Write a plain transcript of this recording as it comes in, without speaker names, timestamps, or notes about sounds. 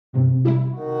Yay!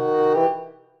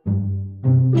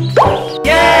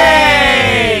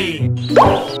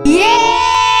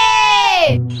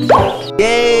 Yay!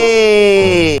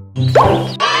 Yay!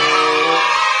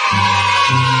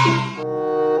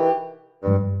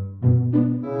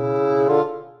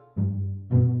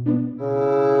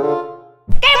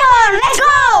 Game on, let's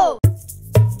go!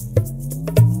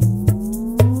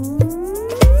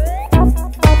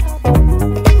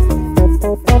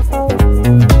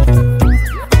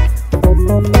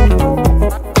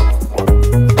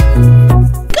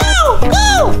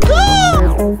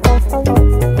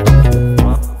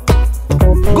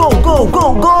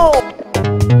 Go!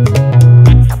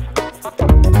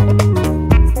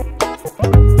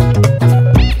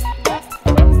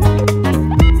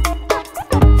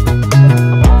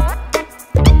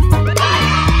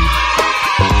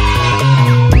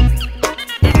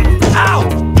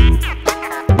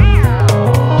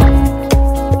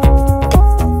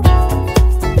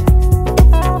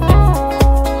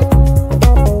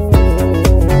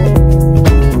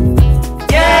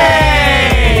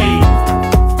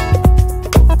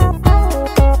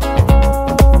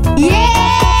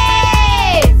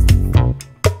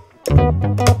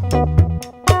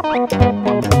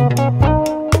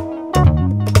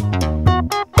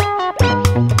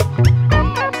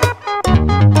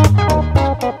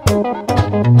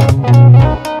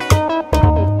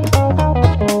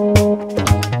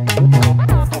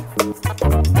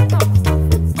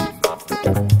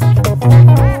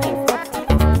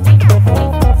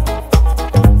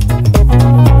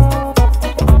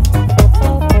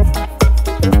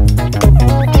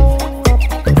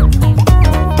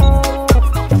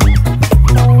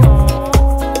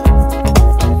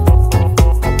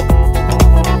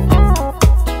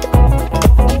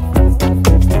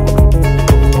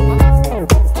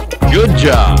 Good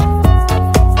job!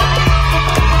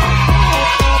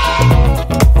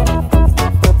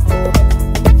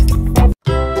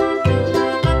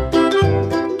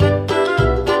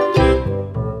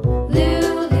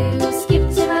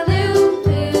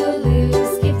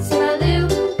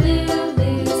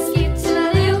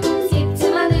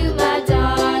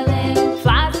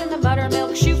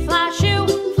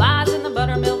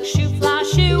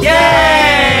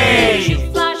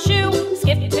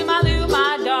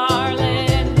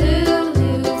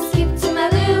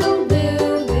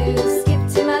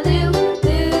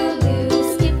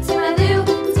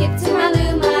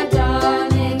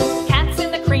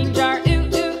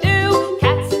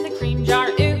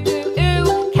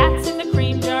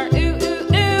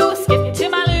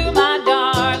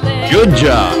 Good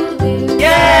job!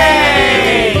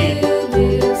 Yay!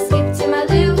 Skip to my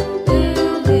loo,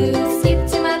 loo, loo. Skip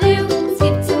to my loo,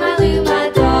 skip to my loo, my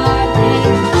darling.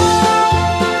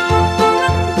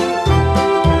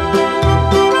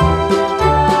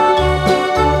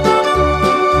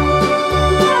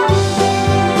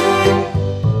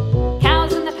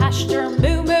 Cows in the pasture,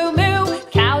 moo, moo, moo.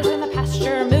 Cows in the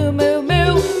pasture, moo, moo,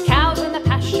 moo. Cows in the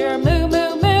pasture, moo,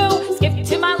 moo, moo. Skip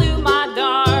to my loo, my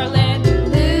darling.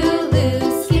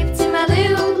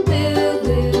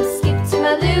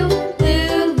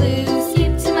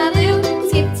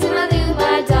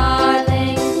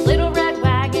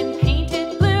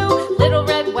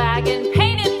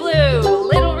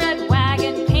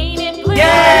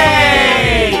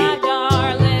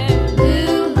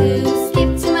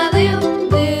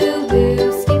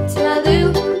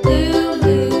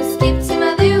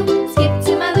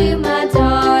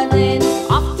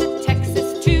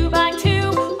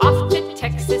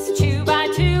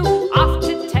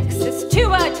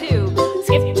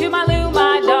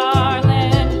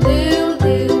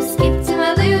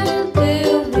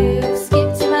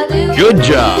 Good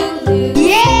job!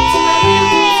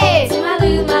 Yay! To my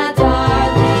loo, my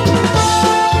darling.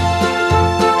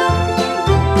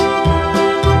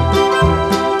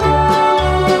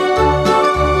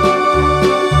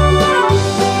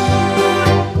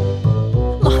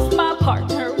 Lost my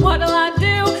partner, what'll I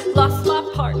do? Lost my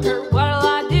partner, what'll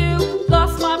I do?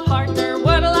 Lost my partner,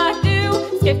 what'll I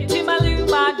do? Skip to my loo,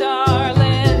 my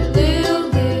darling. Loo,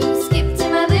 loo, skip to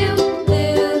my loo,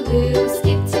 loo, loo,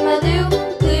 skip to my loo.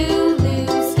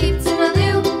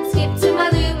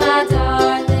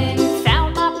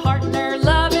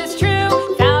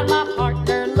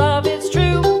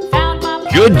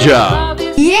 Good job!